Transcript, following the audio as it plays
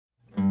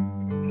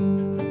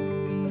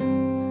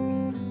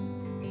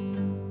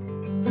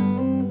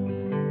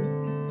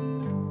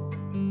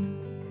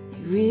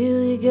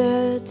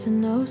get to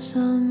know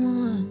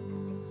someone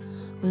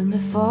when they're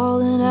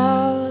falling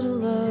out of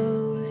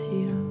love with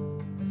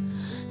you?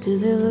 Do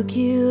they look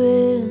you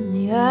in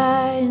the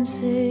eye and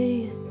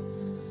say it,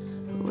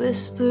 or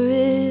whisper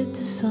it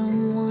to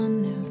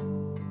someone new?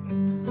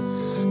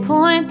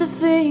 Point the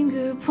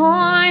finger,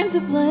 point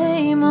the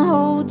blame, or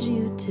hold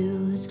you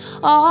till it's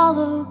all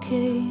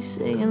okay,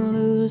 saying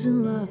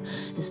losing love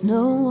is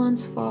no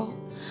one's fault.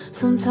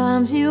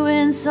 Sometimes you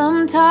win,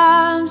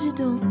 sometimes you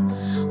don't.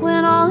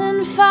 When all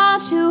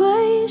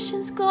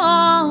infatuation's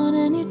gone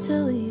and you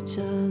tell each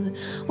other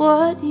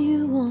what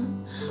you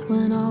want,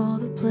 when all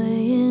the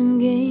playing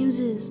games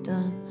is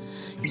done,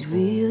 you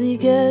really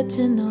get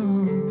to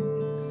know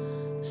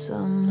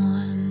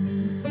someone.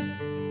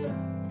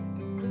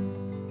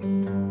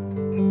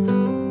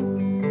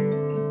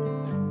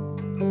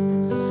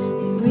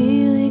 You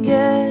really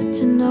get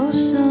to know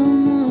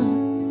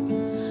someone.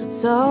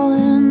 It's all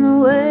in the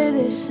way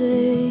they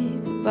say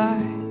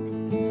goodbye.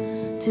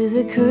 Do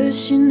they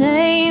curse your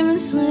name and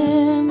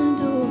slam the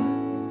door,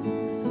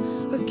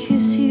 or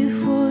kiss you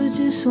for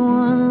just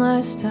one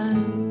last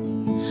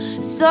time?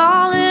 It's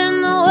all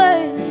in the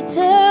way they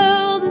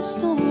tell the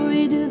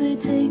story. Do they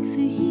take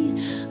the heat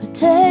or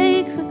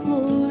take the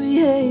glory?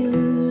 Hey,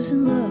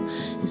 losing love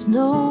is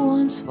no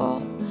one's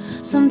fault.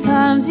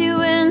 Sometimes you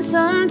win,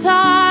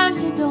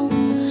 sometimes you don't.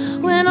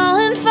 When all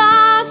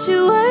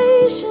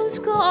infatuation's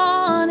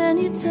gone and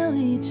you tell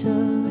each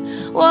other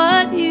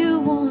what you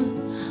want,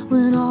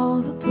 when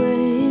all the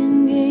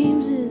playing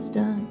games is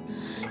done,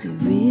 you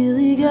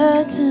really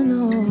get to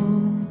know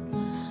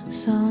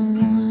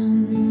someone.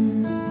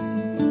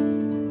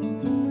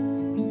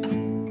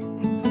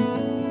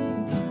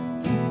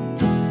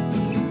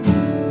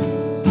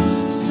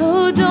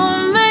 So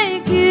don't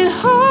make it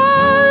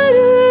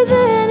harder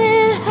than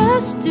it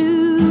has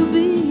to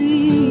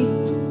be.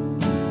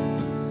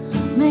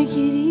 Make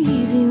it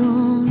easy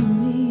on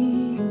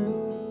me.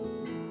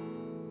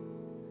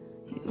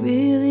 You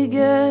really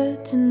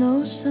get to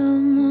know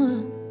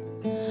someone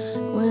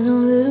when a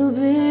little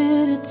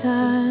bit of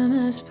time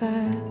has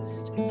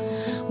passed.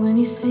 When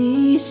you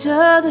see each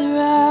other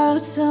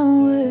out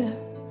somewhere,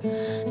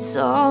 it's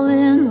all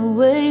in the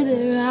way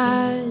their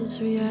eyes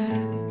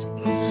react.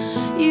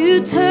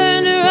 You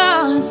turned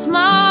around and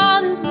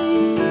smiled at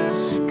me,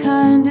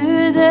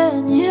 kinder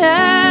than you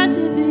had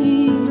to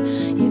be.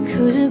 You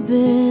could have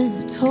been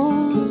a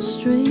total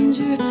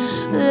stranger,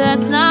 but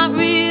that's not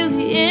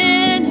really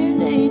in your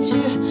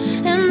nature.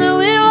 And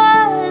though it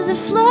was a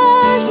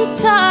flash of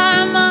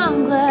time,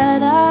 I'm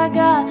glad I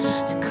got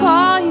to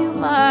call you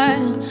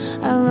mine.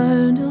 I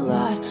learned a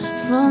lot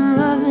from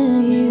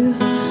loving you.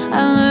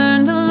 I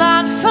learned a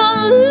lot from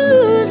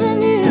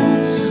losing you.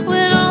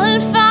 When all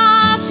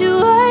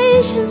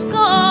infatuation's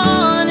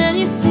gone and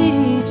you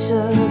see each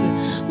other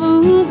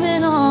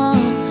moving on,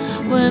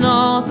 when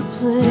all the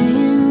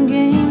playing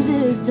games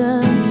is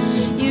done,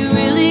 you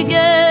really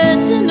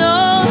get to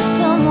know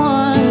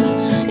someone.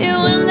 Yeah,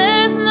 when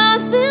there's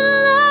nothing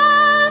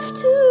left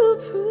to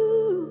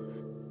prove,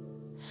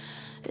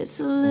 it's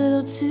a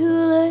little too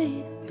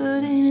late,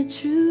 but ain't it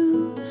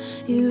true?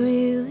 You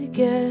really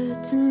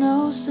get to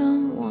know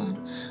someone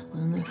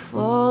when they're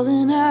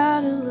falling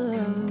out of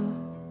love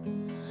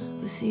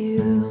with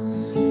you.